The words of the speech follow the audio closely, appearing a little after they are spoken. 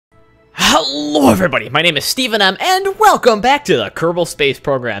Hello everybody, my name is Stephen M, and welcome back to the Kerbal Space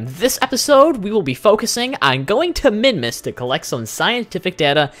Program. This episode, we will be focusing on going to Minmus to collect some scientific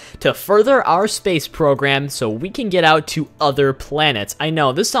data to further our space program so we can get out to other planets. I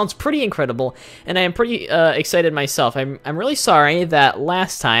know, this sounds pretty incredible, and I am pretty excited myself. I'm really sorry that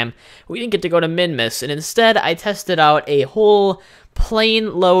last time we didn't get to go to Minmus, and instead I tested out a whole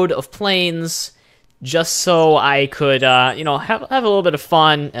plane load of planes just so I could, you know, have a little bit of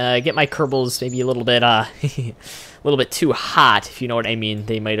fun, get my Kerbals maybe a little bit, a little bit too hot, if you know what I mean.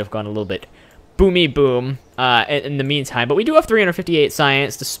 They might have gone a little bit boomy boom in the meantime, but we do have 358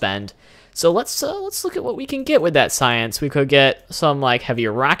 science to spend. So let's look at what we can get with that science. We could get some like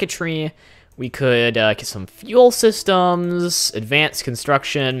heavier rocketry. We could get some fuel systems, advanced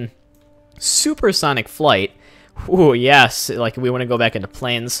construction, supersonic flight. Ooh, yes, like we want to go back into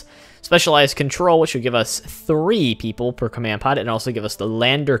planes. Specialized control, which would give us 3 people per command pod, and also give us the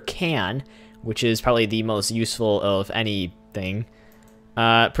lander can, which is probably the most useful of anything.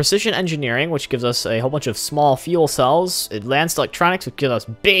 Precision engineering, which gives us a whole bunch of small fuel cells. Advanced electronics, which gives us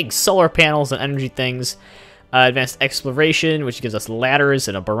big solar panels and energy things. Advanced exploration, which gives us ladders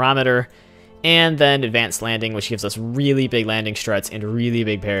and a barometer. And then advanced landing, which gives us really big landing struts and really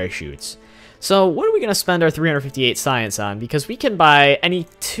big parachutes. So what are we going to spend our 358 science on? Because we can buy any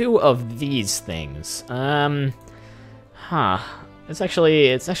 2 of these things. It's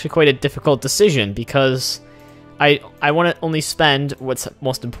actually quite a difficult decision because I want to only spend what's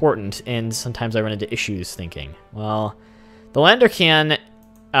most important, and sometimes I run into issues thinking, well, the lander can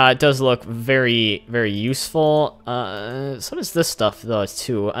does look very, very useful. So does this stuff though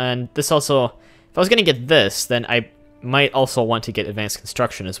too, and this also, if I was going to get this, then I might also want to get advanced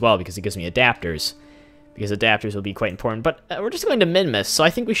construction as well because it gives me adapters, because adapters will be quite important. But we're just going to Minmus, so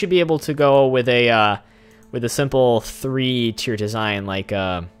I think we should be able to go with a simple 3-tier design like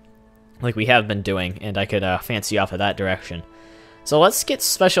we have been doing, and I could fancy off of that direction. So let's get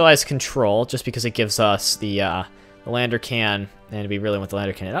specialized control just because it gives us the lander can, and we really want the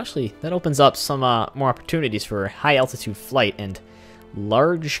lander can. It actually that opens up some more opportunities for high altitude flight and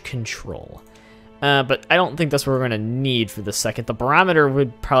large control. But I don't think that's what we're going to need for the second. The barometer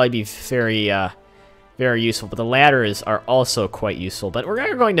would probably be very, very useful, but the ladders are also quite useful. But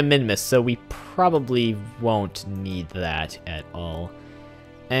we're going to Minmus, so we probably won't need that at all.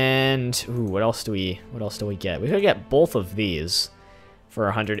 And ooh, what else do we get? We could get both of these for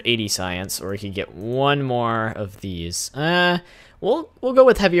 180 science, or we could get one more of these. We'll go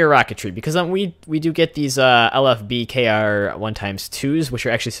with heavier rocketry because we do get these LFB KR 1x2s, which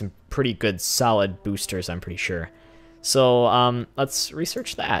are actually some pretty good solid boosters, I'm pretty sure. So let's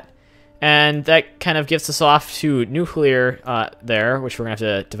research that, and that kind of gets us off to nuclear there, which we're gonna have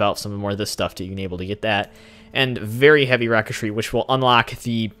to develop some more of this stuff to be able to get that, and very heavy rocketry, which will unlock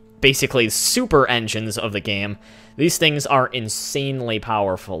the basically super engines of the game. These things are insanely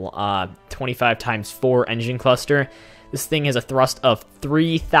powerful. 25 times 4 engine cluster. This thing has a thrust of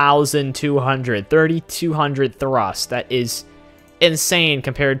 3,200 thrust. That is insane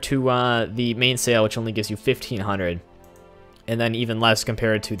compared to the mainsail, which only gives you 1,500. And then even less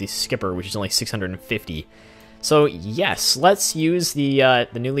compared to the skipper, which is only 650. So yes, let's use the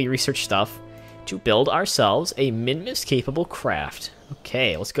newly researched stuff to build ourselves a Minmus-capable craft.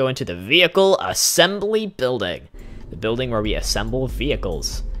 Okay, let's go into the vehicle assembly building. The building where we assemble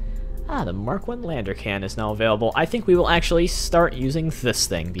vehicles. The Mark 1 lander can is now available. I think we will actually start using this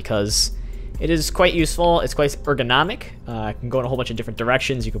thing because it is quite useful. It's quite ergonomic. It can go in a whole bunch of different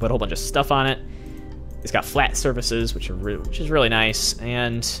directions. You can put a whole bunch of stuff on it. It's got flat surfaces, which is really nice.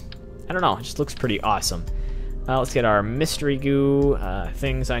 And I don't know, it just looks pretty awesome. Let's get our mystery goo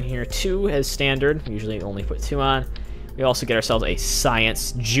things on here. 2 as standard. We usually only put 2 on. We also get ourselves a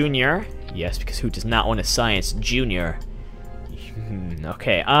Science Junior. Yes, because who does not want a Science Junior?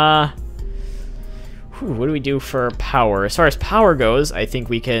 Okay, what do we do for power? As far as power goes, I think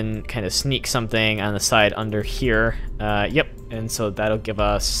we can kind of sneak something on the side under here. Yep, and so that'll give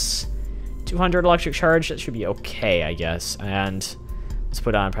us 200 electric charge. That should be okay, I guess. And let's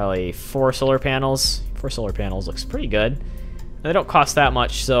put on probably 4 solar panels. 4 solar panels looks pretty good. They don't cost that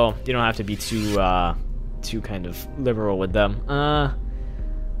much, so you don't have to be too kind of liberal with them.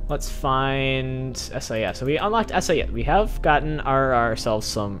 Let's find SIS. So we unlocked SIS. We have gotten ourselves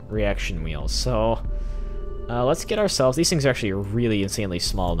some reaction wheels. So let's get ourselves... These things are actually really insanely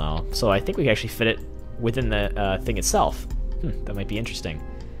small now. So I think we can actually fit it within the thing itself. That might be interesting.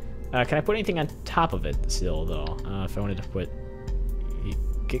 Can I put anything on top of it still, though? If I wanted to put...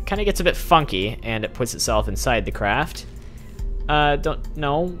 It kind of gets a bit funky, and it puts itself inside the craft. Don't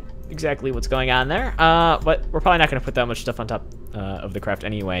know exactly what's going on there, but we're probably not going to put that much stuff on top of the craft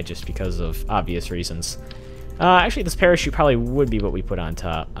anyway, just because of obvious reasons. Actually, this parachute probably would be what we put on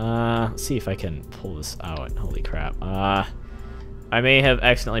top. Let's see if I can pull this out. Holy crap. I may have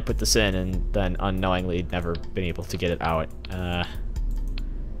accidentally put this in and then unknowingly never been able to get it out.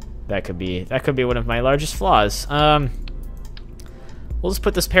 That could be one of my largest flaws. We'll just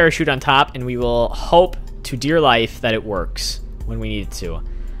put this parachute on top, and we will hope to dear life that it works when we need it to.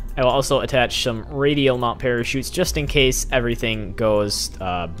 I will also attach some radial mount parachutes just in case everything goes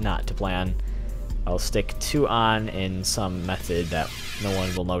not to plan. I'll stick 2 on in some method that no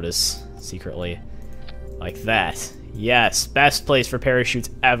one will notice secretly. Like that. Yes, best place for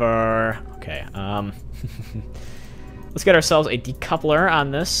parachutes ever. Okay, let's get ourselves a decoupler on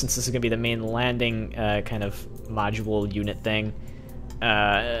this, since this is going to be the main landing kind of module unit thing.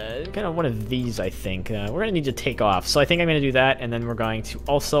 Kind of one of these, I think. We're going to need to take off, so I think I'm going to do that, and then we're going to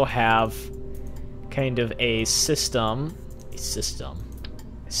also have kind of a system. It's sort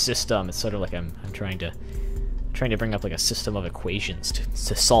of like I'm trying to bring up like a system of equations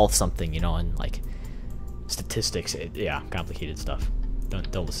to solve something, you know, and like statistics. Yeah, complicated stuff.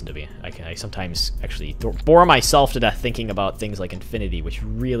 Don't listen to me. I sometimes actually bore myself to death thinking about things like infinity, which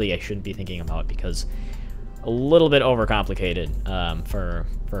really I shouldn't be thinking about because a little bit overcomplicated for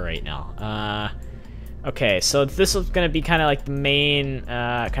right now. Okay, so this is going to be kind of like the main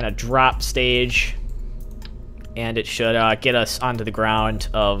kind of drop stage, and it should get us onto the ground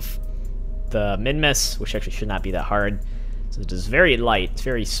of the Minmus, which actually should not be that hard. So it is very light. It's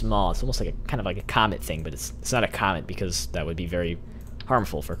very small. It's almost like kind of like a comet thing, but it's not a comet because that would be very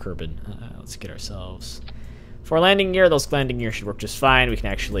harmful for Kerbal. Let's get ourselves 4 landing gear. Those landing gear should work just fine. We can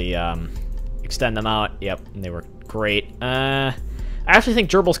actually extend them out. Yep, and they work great. I actually think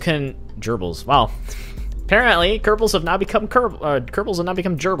gerbils. Wow. Apparently, Kerbals have now become Kerbals have now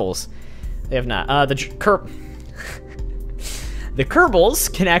become gerbils. They have not. The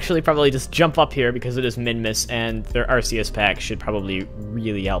Kerbals can actually probably just jump up here because it is Minmus, and their RCS pack should probably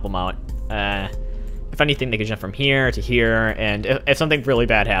really help them out. If anything, they can jump from here to here, and if something really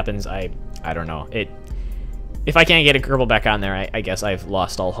bad happens, I don't know. If I can't get a Kerbal back on there, I guess I've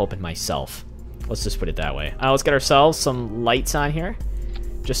lost all hope in myself. Let's just put it that way. Let's get ourselves some lights on here,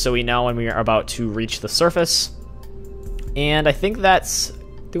 just so we know when we are about to reach the surface. And I think that's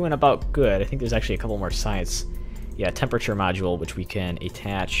doing about good. I think there's actually a couple more science. Yeah, temperature module, which we can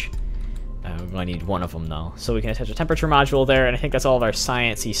attach. We're going to need one of them, though. So we can attach a temperature module there, and I think that's all of our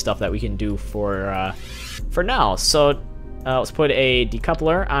sciencey stuff that we can do for now. So let's put a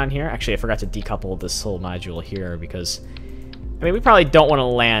decoupler on here. Actually, I forgot to decouple this whole module here because, I mean, we probably don't want to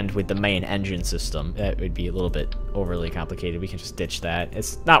land with the main engine system. That would be a little bit overly complicated. We can just ditch that.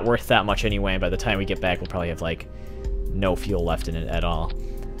 It's not worth that much anyway. By the time we get back, we'll probably have, like, no fuel left in it at all.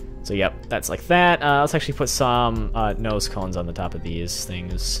 So, yep, that's like that. Let's actually put some nose cones on the top of these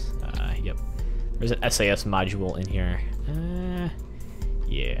things. Yep. There's an SAS module in here.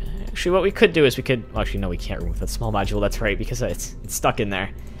 Yeah. Actually, what we could do is we could... Well, actually, no, we can't remove that small module. That's right, because it's stuck in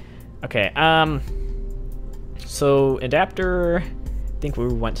there. Okay, so, adapter... I think we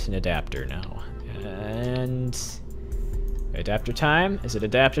want an adapter now. And... Adapter time? Is it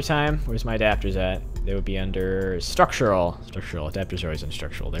adapter time? Where's my adapters at? They would be under structural. Structural. Adapters are always in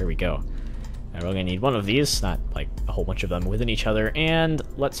structural. There we go. Now we're going to need one of these, not like a whole bunch of them within each other. And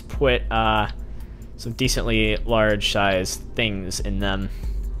let's put some decently large size things in them.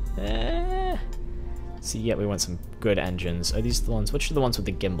 See, yeah, we want some good engines. Are these the ones? Which are the ones with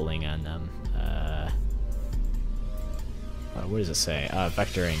the gimbaling on them? What does it say?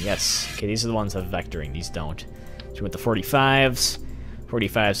 Vectoring. Yes. Okay, these are the ones that have vectoring. These don't. So with the 45s.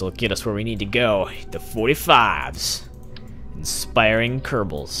 45s will get us where we need to go. The 45s. Inspiring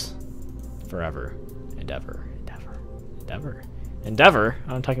Kerbals. Forever. Endeavor. Endeavor. Endeavor. Endeavor?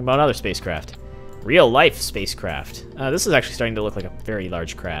 I'm talking about other spacecraft. Real-life spacecraft. This is actually starting to look like a very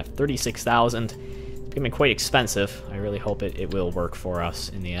large craft. 36,000. It's becoming quite expensive. I really hope it will work for us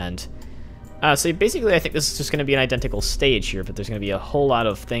in the end. So basically, I think this is just going to be an identical stage here, but there's going to be a whole lot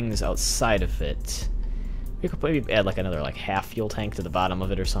of things outside of it. We could maybe add like another like half fuel tank to the bottom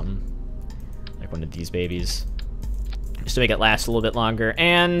of it or something. Like one of these babies. Just to make it last a little bit longer.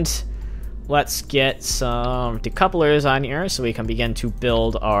 And let's get some decouplers on here so we can begin to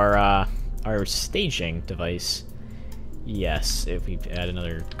build our staging device. Yes, if we add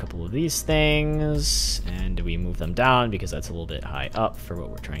another couple of these things, and we move them down because that's a little bit high up for what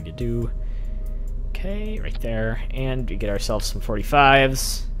we're trying to do. Okay, right there. And we get ourselves some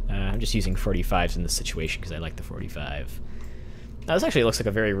 45s. I'm just using 45s in this situation because I like the 45. Now, this actually looks like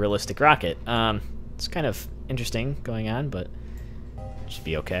a very realistic rocket. It's kind of interesting going on, but it should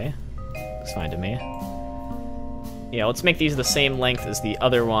be okay. It's fine to me. Yeah, let's make these the same length as the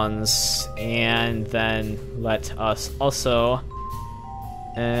other ones, and then let us also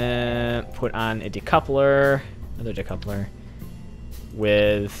put on a decoupler, another decoupler,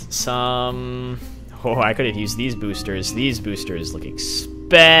 with some... Oh, I could have used these boosters. These boosters look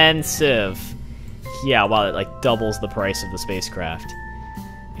expensive. Yeah, wow, it like doubles the price of the spacecraft.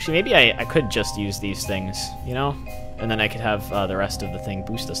 Actually, maybe I could just use these things, you know? And then I could have the rest of the thing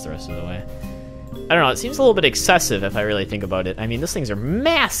boost us the rest of the way. I don't know, it seems a little bit excessive if I really think about it. I mean, those things are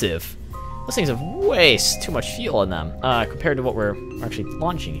massive. Those things have way too much fuel in them compared to what we're actually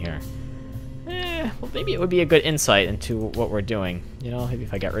launching here. Well, maybe it would be a good insight into what we're doing. You know, maybe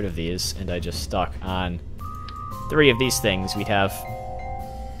if I got rid of these and I just stuck on 3 of these things, we'd have...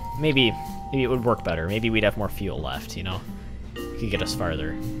 Maybe it would work better. Maybe we'd have more fuel left, you know? It could get us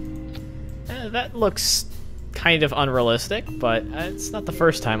farther. That looks kind of unrealistic, but it's not the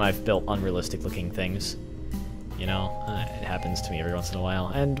first time I've built unrealistic-looking things. You know, it happens to me every once in a while.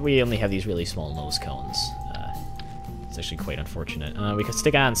 And we only have these really small nose cones. It's actually quite unfortunate. We could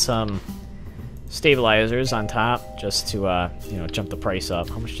stick on some stabilizers on top just to, you know, jump the price up.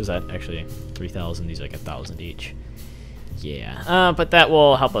 How much does that actually? 3,000. These are like 1,000 each. Yeah, but that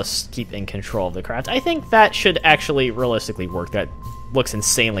will help us keep in control of the craft. I think that should actually realistically work. That looks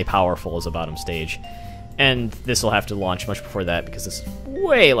insanely powerful as a bottom stage. And this will have to launch much before that because there's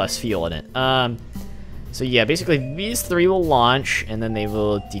way less fuel in it. So yeah, basically these 3 will launch, and then they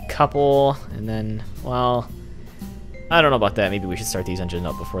will decouple, and then, well, I don't know about that. Maybe we should start these engines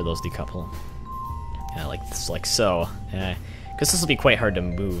up before those decouple. Yeah, like so. Because this will be quite hard to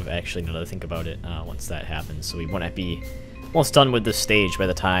move, actually, now that I think about it, once that happens. So we won't be almost done with this stage by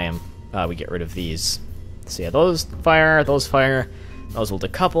the time we get rid of these. So yeah, those fire, those will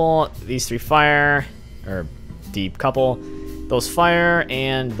decouple, these 3 fire, or decouple, those fire,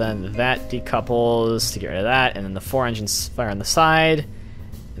 and then that decouples to get rid of that, and then the 4 engines fire on the side,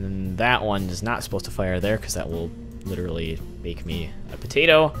 and then that one is not supposed to fire there, because that will literally make me a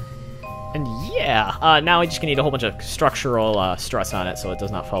potato. And yeah, now we're just gonna need a whole bunch of structural struts on it so it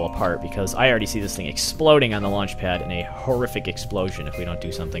does not fall apart, because I already see this thing exploding on the launch pad in a horrific explosion if we don't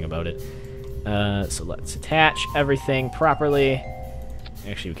do something about it. So let's attach everything properly.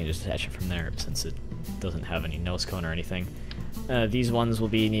 Actually, we can just attach it from there since it doesn't have any nose cone or anything. These ones will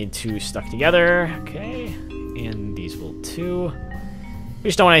need to stuck together, okay, and these will too. We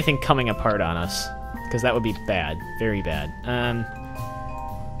just don't want anything coming apart on us, because that would be bad, very bad.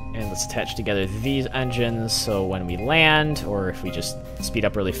 And let's attach together these engines so when we land, or if we just speed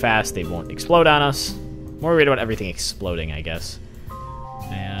up really fast, they won't explode on us. More worried about everything exploding, I guess.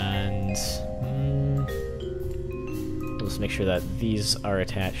 And let's make sure that these are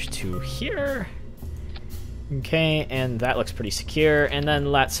attached to here. Okay, and that looks pretty secure. And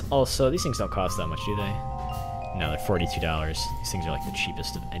then let's also... These things don't cost that much, do they? No, they're $42. These things are like the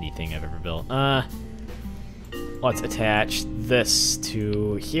cheapest of anything I've ever built. Let's attach this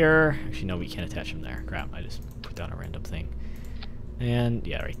to here. Actually, no, we can't attach them there. Crap, I just put down a random thing. And,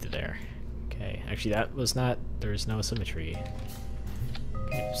 yeah, right there. Okay, actually, that was not... There's no symmetry.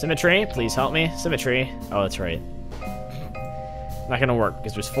 Okay. Symmetry, please help me. Symmetry. Oh, that's right. Not gonna work,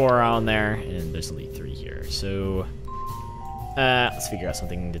 because there's 4 on there, and there's only 3 here. So, let's figure out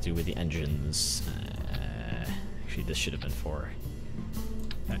something to do with the engines. Actually, this should have been 4.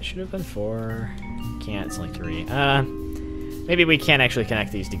 That should have been 4. Can't, it's only 3. Maybe we can't actually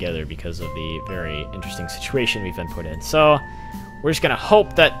connect these together because of the very interesting situation we've been put in. So, we're just gonna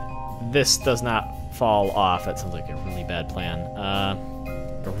hope that this does not fall off. That sounds like a really bad plan.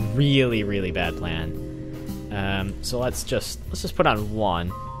 A really, really bad plan. So let's just put on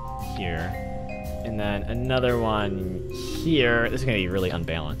 1 here, and then another one here. This is gonna be really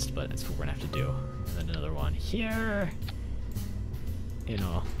unbalanced, but that's what we're gonna have to do. And then another one here. You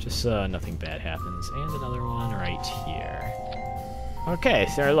know, just so nothing bad happens. And another one right here. Okay,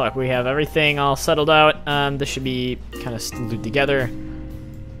 so look, we have everything all settled out. This should be kind of glued together.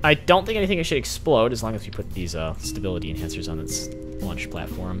 I don't think anything should explode as long as we put these stability enhancers on this launch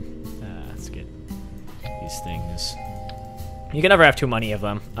platform. Let's get these things. You can never have too many of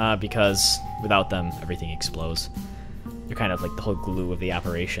them, because without them, everything explodes. They're kind of like the whole glue of the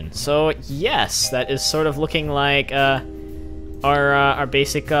operation. So yes, that is sort of looking like our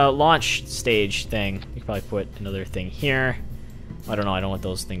basic launch stage thing. We could probably put another thing here. I don't know, I don't want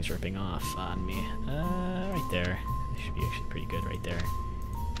those things ripping off on me. Right there. They should be actually pretty good right there.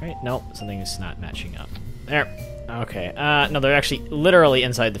 Right, nope, something's not matching up. There. Okay, no, they're actually literally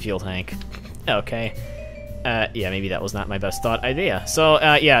inside the fuel tank. Okay. Yeah, maybe that was not my best thought idea. So,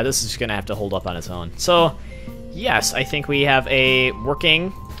 yeah, this is gonna have to hold up on its own. So, yes, I think we have a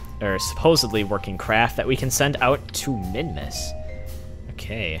working or supposedly working craft that we can send out to Minmus.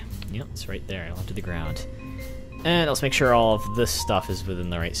 Okay, yep, it's right there, onto the ground. And let's make sure all of this stuff is within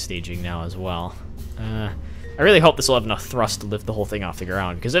the right staging now as well. I really hope this will have enough thrust to lift the whole thing off the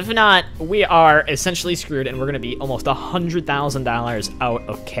ground, because if not, we are essentially screwed, and we're going to be almost $100,000 out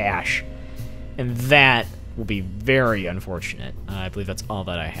of cash. And that will be very unfortunate. I believe that's all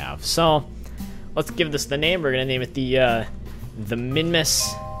that I have. So, let's give this the name. We're going to name it the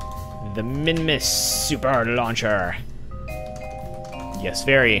Minmus Super Launcher. Yes,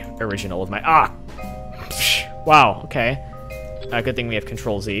 very original with my... Wow, okay. Good thing we have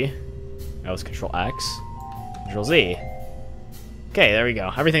Control Z. That was Control X. Control Z. Okay, there we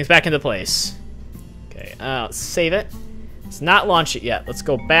go. Everything's back into place. Okay, let's save it. Let's not launch it yet. Let's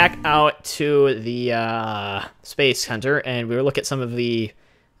go back out to the Space Hunter, and we'll look at some of the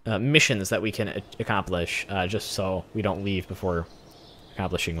missions that we can accomplish, just so we don't leave before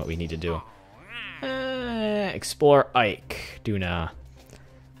accomplishing what we need to do. Explore Ike. Duna.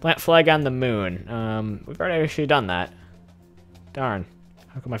 Plant flag on the moon. We've already actually done that. Darn.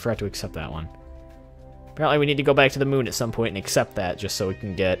 How come I forgot to accept that one? Apparently we need to go back to the moon at some point and accept that just so we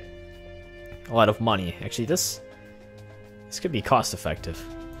can get a lot of money. Actually, this could be cost effective.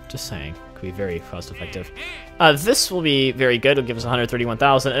 Just saying. Could be very cost effective. This will be very good. It'll give us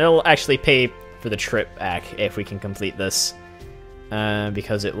 131,000. It'll actually pay for the trip back if we can complete this.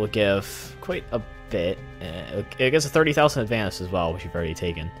 Because it will give quite a bit. It gives a 30,000 advance as well, which we've already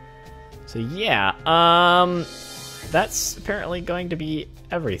taken. So yeah, that's apparently going to be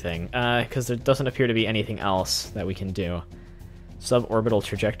everything, because there doesn't appear to be anything else that we can do. Suborbital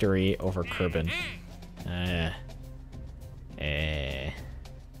trajectory over Kerbal.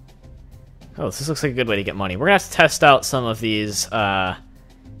 Oh, this looks like a good way to get money. We're gonna have to test out some of these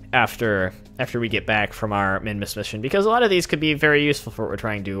after we get back from our Minmus mission, because a lot of these could be very useful for what we're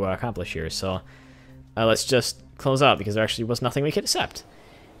trying to accomplish here. So let's just close out, because there actually was nothing we could accept.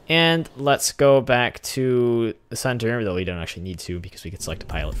 And let's go back to the center, though we don't actually need to, because we could select a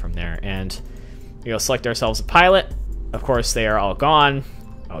pilot from there. And we'll select ourselves a pilot. Of course, they are all gone,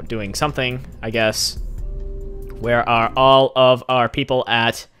 out doing something, I guess. Where are all of our people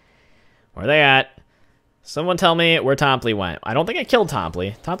at? Where are they at? Someone tell me where Tompley went. I don't think I killed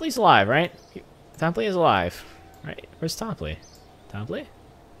Tompley. Tompley's alive, right? Tompley is alive. Right? Where's Tompley? Tompley?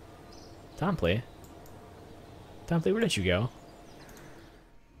 Tompley? Tompley, where did you go?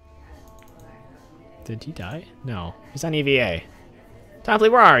 Did he die? No. He's on EVA. Tompley,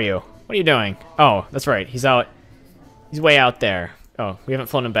 where are you? What are you doing? Oh, that's right. He's out. He's way out there. Oh, we haven't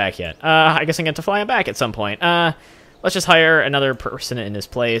flown him back yet. I guess I get to fly him back at some point. Let's just hire another person in his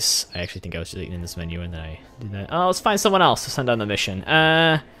place. I actually think I was just in this menu and then I did that. Oh, let's find someone else to send on the mission.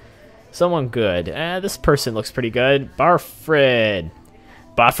 Someone good. This person looks pretty good. Barfred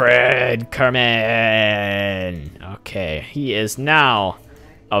Kerman. Okay, he is now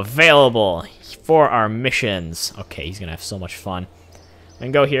available for our missions. Okay, he's gonna have so much fun. We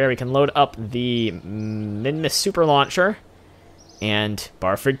can go here. We can load up the Minmus Super Launcher. And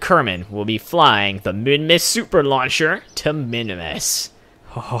Barfred Kerman will be flying the Minmus Super Launcher to Minmus.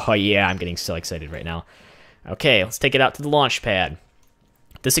 Oh, yeah, I'm getting so excited right now. Okay, let's take it out to the launch pad.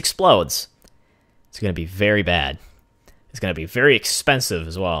 If this explodes, it's going to be very bad. It's going to be very expensive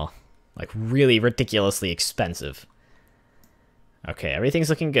as well. Like, really ridiculously expensive. Okay,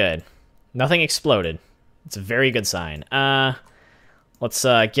 everything's looking good. Nothing exploded. It's a very good sign. Let's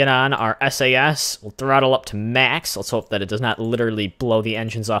get on our SAS. We'll throttle up to max. Let's hope that it does not literally blow the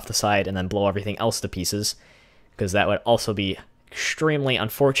engines off the side and then blow everything else to pieces, because that would also be extremely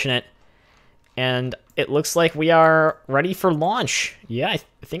unfortunate. And it looks like we are ready for launch. Yeah, I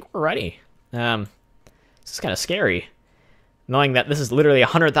think we're ready. This is kind of scary, knowing that this is literally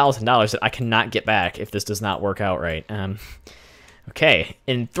 $100,000 that I cannot get back if this does not work out right. Okay,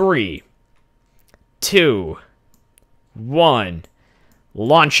 in 3, 2, 1...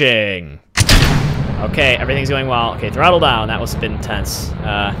 launching. Okay, everything's going well. Okay, throttle down. That was a bit intense.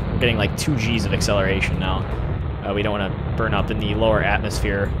 We're getting like 2 Gs of acceleration now. We don't want to burn up in the lower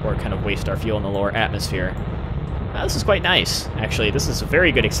atmosphere or kind of waste our fuel in the lower atmosphere. This is quite nice, actually. This is a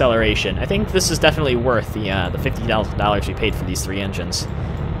very good acceleration. I think this is definitely worth the $50,000 we paid for these 3 engines,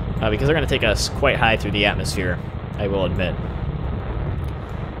 because they're going to take us quite high through the atmosphere, I will admit.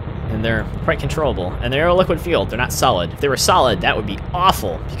 And they're quite controllable. And they're a liquid fuel. They're not solid. If they were solid, that would be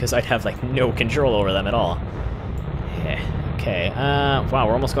awful, because I'd have, like, no control over them at all. Yeah. Okay. Wow,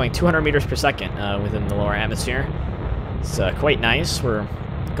 we're almost going 200 meters per second within the lower atmosphere. It's quite nice. We're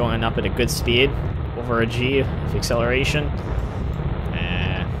going up at a good speed. Over a G of acceleration.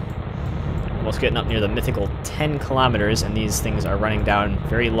 almost getting up near the mythical 10 kilometers, and these things are running down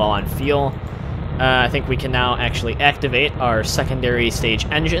very low on fuel. I think we can now actually activate our secondary stage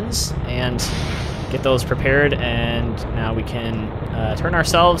engines and get those prepared, and now we can turn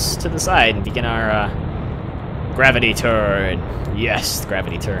ourselves to the side and begin our gravity turn. Yes,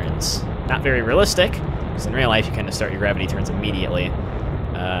 gravity turns. Not very realistic, because in real life you kind of start your gravity turns immediately.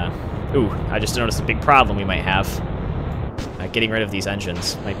 Ooh, I just noticed a big problem we might have. Getting rid of these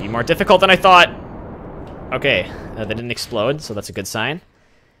engines might be more difficult than I thought. Okay, they didn't explode, so that's a good sign.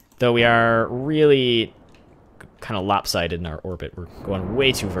 Though we are really kind of lopsided in our orbit. We're going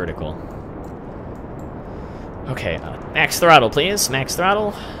way too vertical. Okay, max throttle, please. Max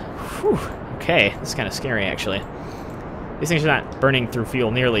throttle. Whew. Okay, this is kind of scary, actually. These things are not burning through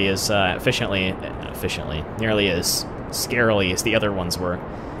fuel nearly as nearly as scarily as the other ones were,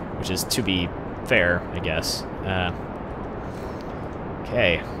 which is to be fair, I guess.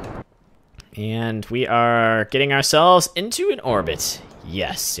 Okay. And we are getting ourselves into an orbit.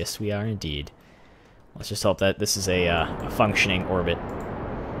 Yes, yes we are indeed. Let's just hope that this is a functioning orbit.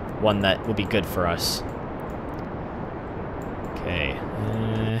 One that will be good for us. Okay.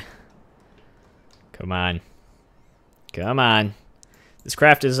 Come on. Come on. This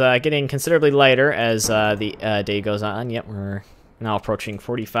craft is getting considerably lighter as the day goes on. Yep, we're now approaching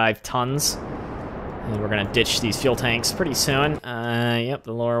 45 tons. And we're going to ditch these fuel tanks pretty soon. Yep,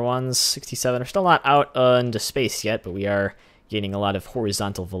 the lower ones, 67, are still not out into space yet, but we are gaining a lot of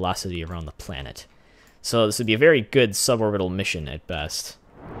horizontal velocity around the planet. So this would be a very good suborbital mission at best.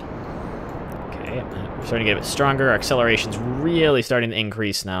 Okay, we're starting to get a bit stronger. Our acceleration's really starting to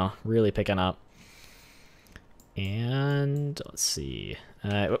increase now, really picking up. And let's see.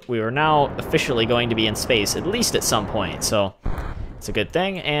 We are now officially going to be in space, at least at some point, so it's a good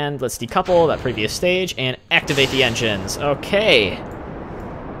thing. And let's decouple that previous stage and activate the engines. Okay.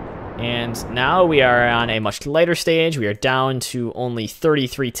 And now we are on a much lighter stage. We are down to only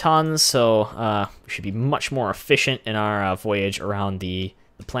 33 tons, so we should be much more efficient in our voyage around the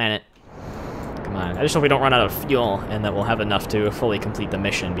planet. Come on. I just hope we don't run out of fuel and that we'll have enough to fully complete the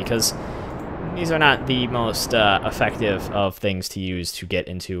mission, because these are not the most effective of things to use to get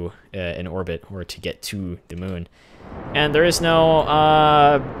into an orbit or to get to the moon. And there is no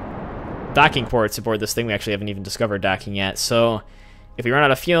docking ports aboard this thing. We actually haven't even discovered docking yet. So if we run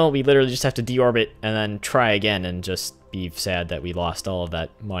out of fuel, we literally just have to deorbit and then try again and just be sad that we lost all of that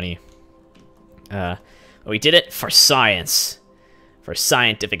money. We did it for science. For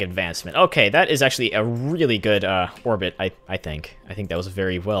scientific advancement. Okay, that is actually a really good orbit, I think. I think that was a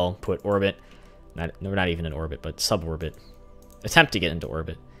very well put orbit. Not even an orbit, but suborbit. Attempt to get into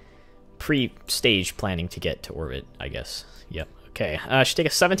orbit. Pre-stage planning to get to orbit, I guess. Yep. Okay. Should take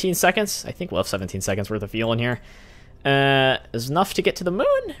us 17 seconds. I think we'll have 17 seconds worth of fuel in here. Is enough to get to the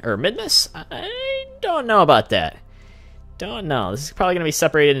moon? Or Minmus? I don't know about that. Don't know. This is probably going to be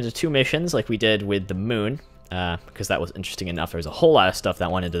separated into 2 missions like we did with the moon. Because that was interesting enough. There was a whole lot of stuff that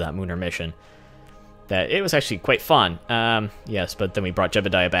went into that lunar mission. That it was actually quite fun. Yes, but then we brought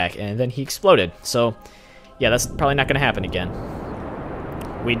Jebediah back, and then he exploded. So, yeah, that's probably not going to happen again.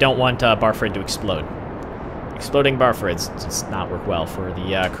 We don't want Barfred to explode. Exploding Barfreds does not work well for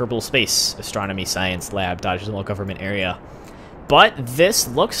the Kerbal Space Astronomy Science Lab, Dodgeville Government Area. But this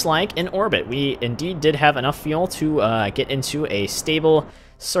looks like an orbit. We indeed did have enough fuel to get into a stable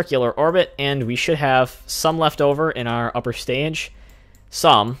circular orbit, and we should have some left over in our upper stage.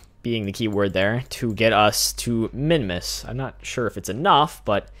 Some being the key word there, to get us to Minmus. I'm not sure if it's enough,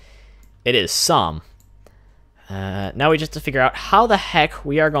 but it is some. Now we just have to figure out how the heck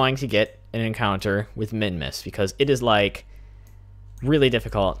we are going to get an encounter with Minmus, because it is, like, really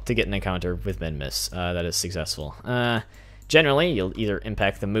difficult to get an encounter with Minmus that is successful. Generally, you'll either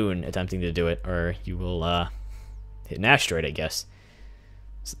impact the moon attempting to do it, or you will hit an asteroid, I guess.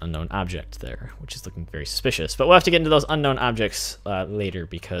 It's an unknown object there, which is looking very suspicious. But we'll have to get into those unknown objects later,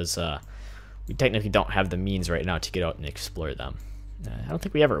 because we technically don't have the means right now to get out and explore them. I don't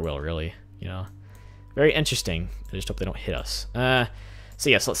think we ever will, really. You know, very interesting. I just hope they don't hit us. So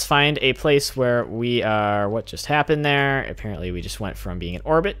yes, let's find a place where we are. What just happened there? Apparently, we just went from being in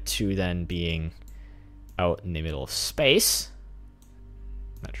orbit to then being out in the middle of space.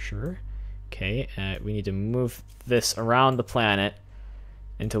 Not sure. Okay, we need to move this around the planet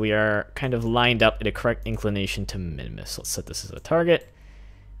until we are kind of lined up at a correct inclination to Minmus. Let's set this as a target.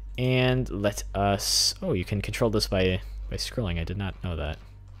 And let us... Oh, you can control this by scrolling. I did not know that.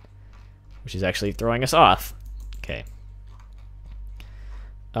 Which is actually throwing us off. Okay.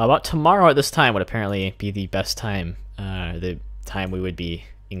 About tomorrow at this time would apparently be the best time. The time we would be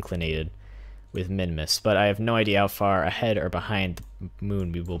inclinated with Minmus. But I have no idea how far ahead or behind the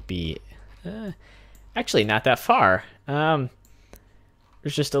moon we will be Actually, not that far.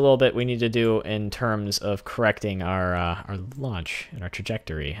 There's just a little bit we need to do in terms of correcting our launch and our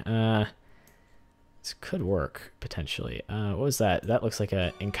trajectory. This could work, potentially. What was that? That looks like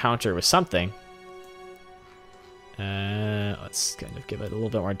an encounter with something. Let's kind of give it a little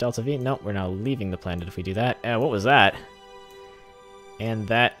bit more delta V. Nope, we're now leaving the planet if we do that. What was that? And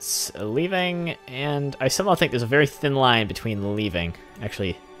that's leaving, and I somehow think there's a very thin line between leaving.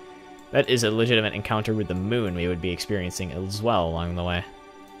 Actually, that is a legitimate encounter with the moon we would be experiencing as well along the way.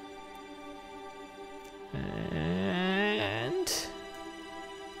 And...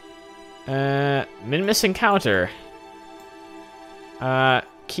 Minmus encounter.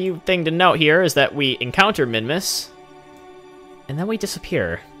 Key thing to note here is that we encounter Minmus, and then we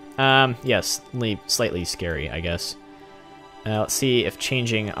disappear. Yes, only slightly scary, I guess. Let's see if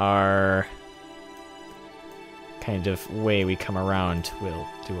changing our kind of way we come around will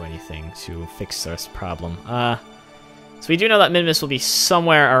do anything to fix this problem. So we do know that Minmus will be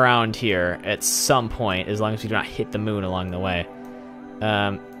somewhere around here at some point, as long as we do not hit the moon along the way.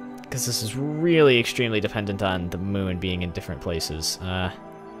 Because this is really extremely dependent on the moon being in different places.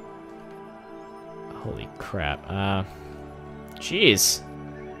 Holy crap. Jeez.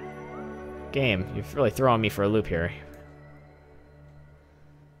 Game, you're really throwing me for a loop here.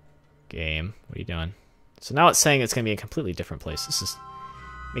 Game, what are you doing? So now it's saying it's going to be a completely different place. This is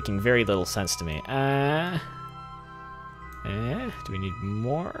making very little sense to me. Do we need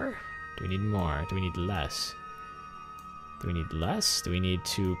more? Do we need more? Do we need less? Do we need less? Do we need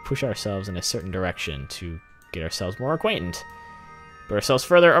to push ourselves in a certain direction to get ourselves more acquainted? Put ourselves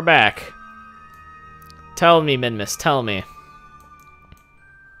further or back? Tell me, Minmus, tell me.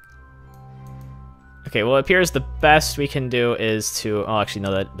 Okay, well, it appears the best we can do is to... Oh, actually,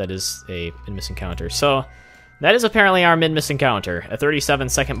 no, that is a Minmus encounter. So, that is apparently our Minmus encounter. A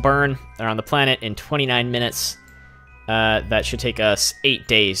 37-second burn around the planet in 29 minutes. That should take us 8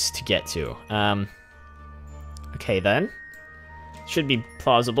 days to get to. Okay, then. Should be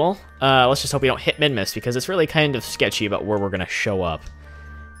plausible. Let's just hope we don't hit Minmus, because it's really kind of sketchy about where we're going to show up.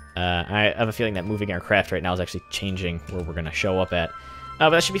 I have a feeling that moving our craft right now is actually changing where we're going to show up at. But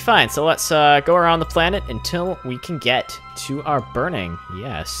that should be fine. So let's go around the planet until we can get to our burning.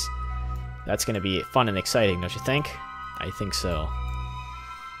 Yes. That's going to be fun and exciting, don't you think? I think so.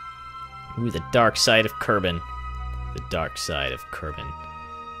 Ooh, the dark side of Kerbin. The dark side of Kerbin.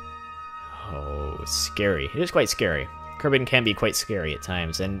 Oh, it's scary. It is quite scary. Kerbin can be quite scary at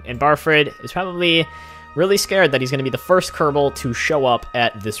times. And Barfred is probably really scared that he's going to be the first Kerbal to show up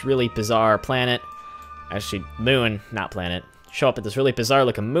at this really bizarre planet. Actually, moon, not planet. Show up at this really bizarre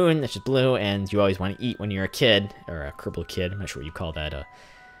looking moon that's just blue, and you always want to eat when you're a kid, or a Kerbal kid. I'm not sure what you call that. A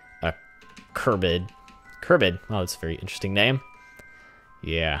Kerbid. Kerbid. Wow, that's a very interesting name.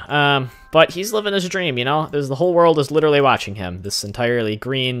 Yeah. But he's living his dream, you know? The whole world is literally watching him. This entirely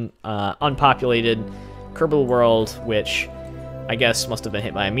green, unpopulated Kerbal world, which I guess must have been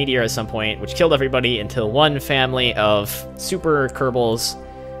hit by a meteor at some point, which killed everybody until one family of super Kerbals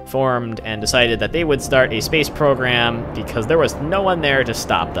formed and decided that they would start a space program because there was no one there to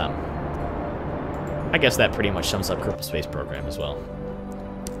stop them. I guess that pretty much sums up Kerbal Space Program as well.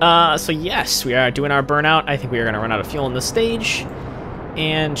 So yes, we are doing our burnout. I think we are going to run out of fuel in this stage.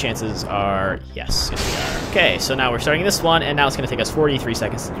 And chances are, yes we are. Okay, so now we're starting this one, and now it's going to take us 43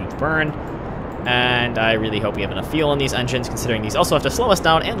 seconds to do the burn. And I really hope we have enough fuel in these engines, considering these also have to slow us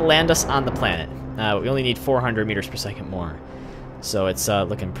down and land us on the planet. We only need 400 meters per second more. So it's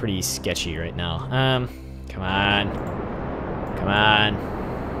looking pretty sketchy right now. Come on. Come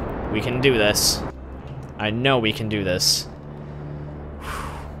on. We can do this. I know we can do this.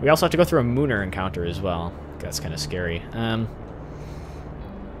 We also have to go through a Mooner encounter as well. That's kind of scary.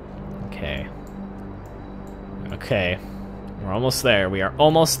 Okay. Okay. We're almost there. We are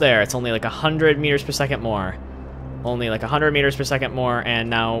almost there. It's only like 100 meters per second more. Only like 100 meters per second more, and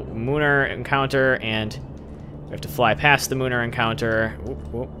now Mooner encounter, and we have to fly past the Mooner encounter.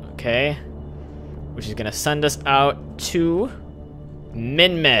 Okay. Which is going to send us out to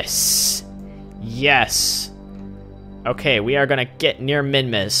Minmus. Yes. Okay, we are going to get near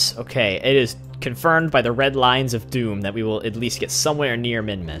Minmus. Okay, it is confirmed by the red lines of doom that we will at least get somewhere near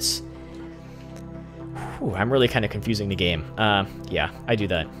Minmus. Whew, I'm really kind of confusing the game. Yeah, I do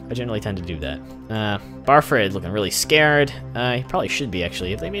that. I generally tend to do that. Barfred looking really scared. He probably should be,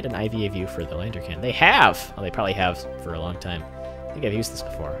 actually. Have they made an IVA view for the lander can? They have! Oh, they probably have for a long time. I think I've used this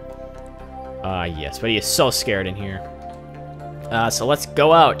before. Yes, but he is so scared in here. So let's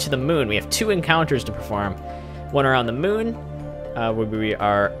go out to the moon. We have 2 encounters to perform. One around the moon, where we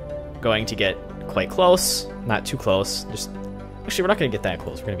are going to get quite close. Not too close, just Actually, we're not going to get that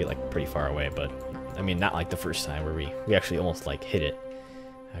close. We're going to be, like, pretty far away, but... I mean, not like the first time where we actually almost, like, hit it.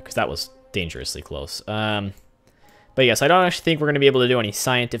 Because that was dangerously close. But yes, I don't actually think we're going to be able to do any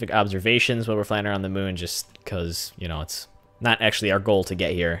scientific observations while we're flying around the moon, just because, you know, it's not actually our goal to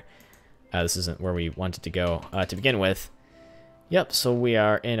get here. This isn't where we wanted to go to begin with. Yep, so we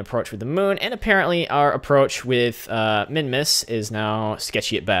are in approach with the moon, and apparently our approach with Minmus is now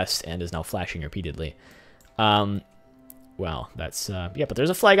sketchy at best and is now flashing repeatedly. Well, that's, yeah, but there's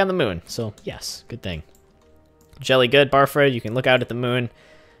a flag on the moon, so yes, good thing. Jelly good, Barfred, you can look out at the moon.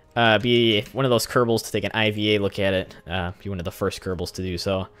 Be one of those Kerbals to take an IVA look at it. Be one of the first Kerbals to do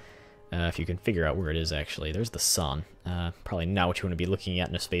so. If you can figure out where it is, actually. There's the sun. Probably not what you want to be looking at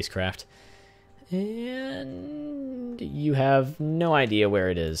in a spacecraft. And you have no idea where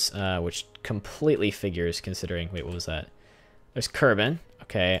it is, which completely figures considering... Wait, what was that? There's Kerbin.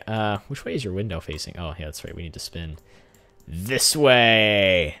 Okay, which way is your window facing? Oh, yeah, that's right. We need to spin this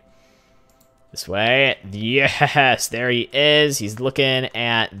way. This way. Yes, there he is. He's looking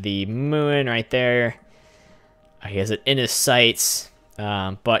at the moon right there. He has it in his sights,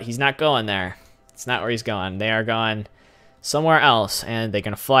 but he's not going there. It's not where he's going. They are going somewhere else, and they're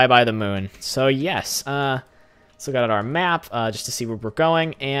going to fly by the moon. So, yes. Let's look at our map just to see where we're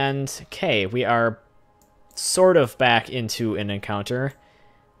going. And, okay, we are sort of back into an encounter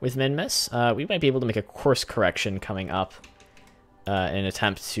with Minmus. We might be able to make a course correction coming up in an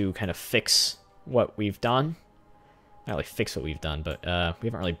attempt to kind of fix what we've done. Not really fix what we've done, but we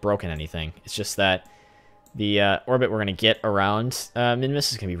haven't really broken anything. It's just that the orbit we're going to get around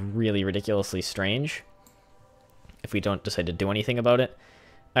Minmus is going to be really ridiculously strange if we don't decide to do anything about it.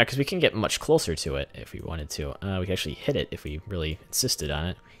 Because we can get much closer to it if we wanted to. We can actually hit it if we really insisted on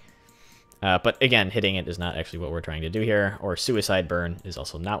it. But again, hitting it is not actually what we're trying to do here, or suicide burn is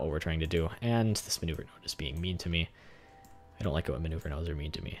also not what we're trying to do. And this maneuver node is being mean to me. I don't like it when maneuver nodes are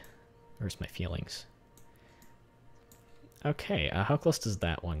mean to me. Where's my feelings? Okay, how close does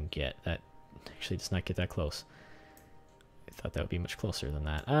that one get? That actually does not get that close. I thought that would be much closer than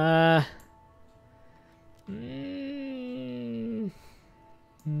that.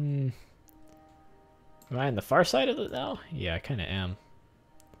 Am I on the far side of it now? Yeah, I kind of am.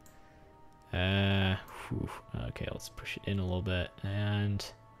 Okay, let's push it in a little bit, and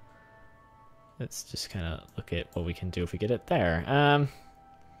let's just kind of look at what we can do if we get it there.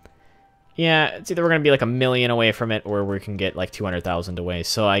 Yeah, it's either we're going to be like 1 million away from it, or we can get like 200,000 away,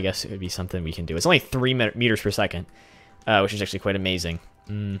 so I guess it would be something we can do. It's only 3 meters per second, which is actually quite amazing.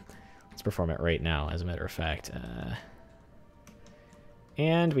 Let's perform it right now, as a matter of fact.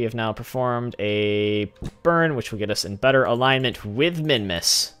 And we have now performed a burn, which will get us in better alignment with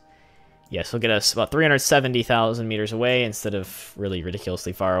Minmus. Yes, will get us about 370,000 meters away instead of really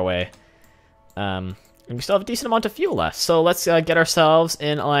ridiculously far away. And we still have a decent amount of fuel left, so let's get ourselves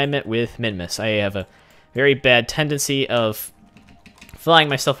in alignment with Minmus. I have a very bad tendency of flying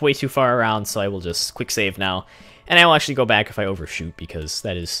myself way too far around, so I will just quick save now. And I will actually go back if I overshoot, because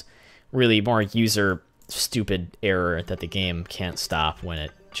that is really more user stupid error that the game can't stop when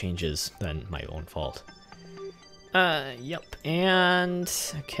it changes than my own fault. Yep, and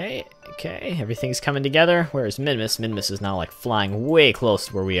okay, everything's coming together. Where's Minmus? Minmus is now like flying way close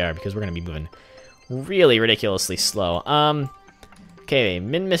to where we are, because we're gonna be moving really ridiculously slow. Okay,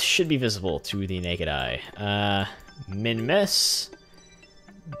 Minmus should be visible to the naked eye. Minmus,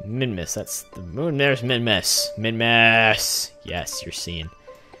 that's the moon. There's Minmus. Minmus, yes, you're seen.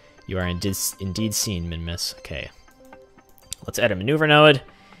 You are indeed seen, Minmus. Okay, let's add a maneuver node.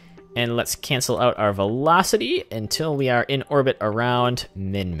 And let's cancel out our velocity until we are in orbit around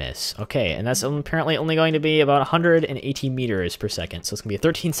Minmus. Okay, and that's apparently only going to be about 180 meters per second. So it's going to be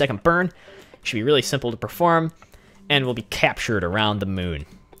a 13-second burn. Should be really simple to perform. And we'll be captured around the moon.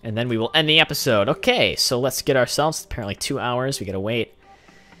 And then we will end the episode. Okay, so let's get ourselves, apparently 2 hours. We gotta wait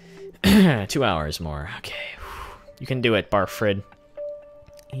 2 hours more. Okay, you can do it, Barfred.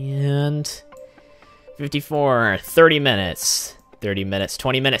 And 54, 30 minutes. 30 minutes,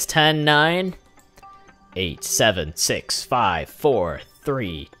 20 minutes, 10, 9, 8, 7, 6, 5, 4,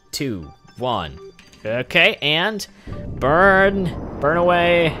 3, 2, 1. Okay, and burn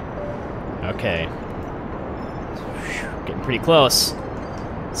away. Okay. Getting pretty close.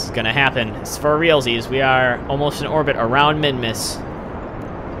 This is gonna happen. It's for realsies. We are almost in orbit around Minmus.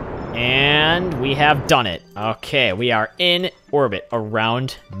 And we have done it. Okay, we are in orbit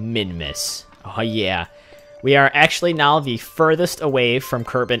around Minmus. Oh yeah. We are actually now the furthest away from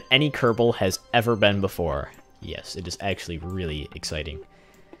Kerbin any Kerbal has ever been before. Yes, it is actually really exciting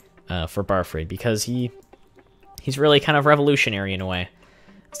for Barfred, because he's really kind of revolutionary in a way.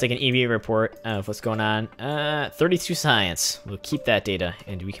 Let's take an EV report of what's going on. 32 science. We'll keep that data,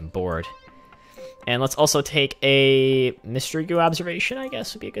 and we can board. And let's also take a mystery goo observation, I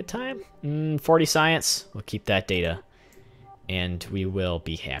guess would be a good time. 40 science. We'll keep that data, and we will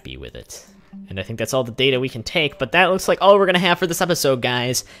be happy with it. And I think that's all the data we can take, but that looks like all we're going to have for this episode,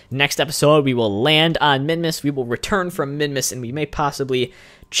 guys. Next episode, we will land on Minmus, we will return from Minmus, and we may possibly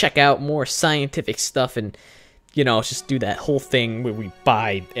check out more scientific stuff and, you know, just do that whole thing where we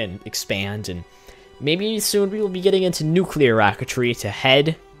buy and expand, and maybe soon we will be getting into nuclear rocketry to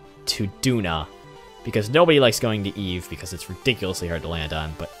head to Duna, because nobody likes going to Eve because it's ridiculously hard to land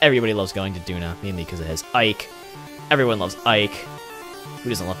on, but everybody loves going to Duna, mainly because it has Ike. Everyone loves Ike. Who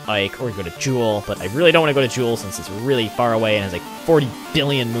doesn't love Ike? Or go to Jewel, but I really don't want to go to Jewel since it's really far away and has like 40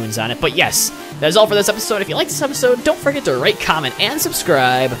 billion moons on it. But yes, that is all for this episode. If you like this episode, don't forget to rate, comment, and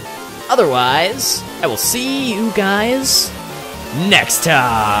subscribe. Otherwise, I will see you guys next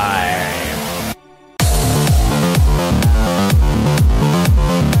time.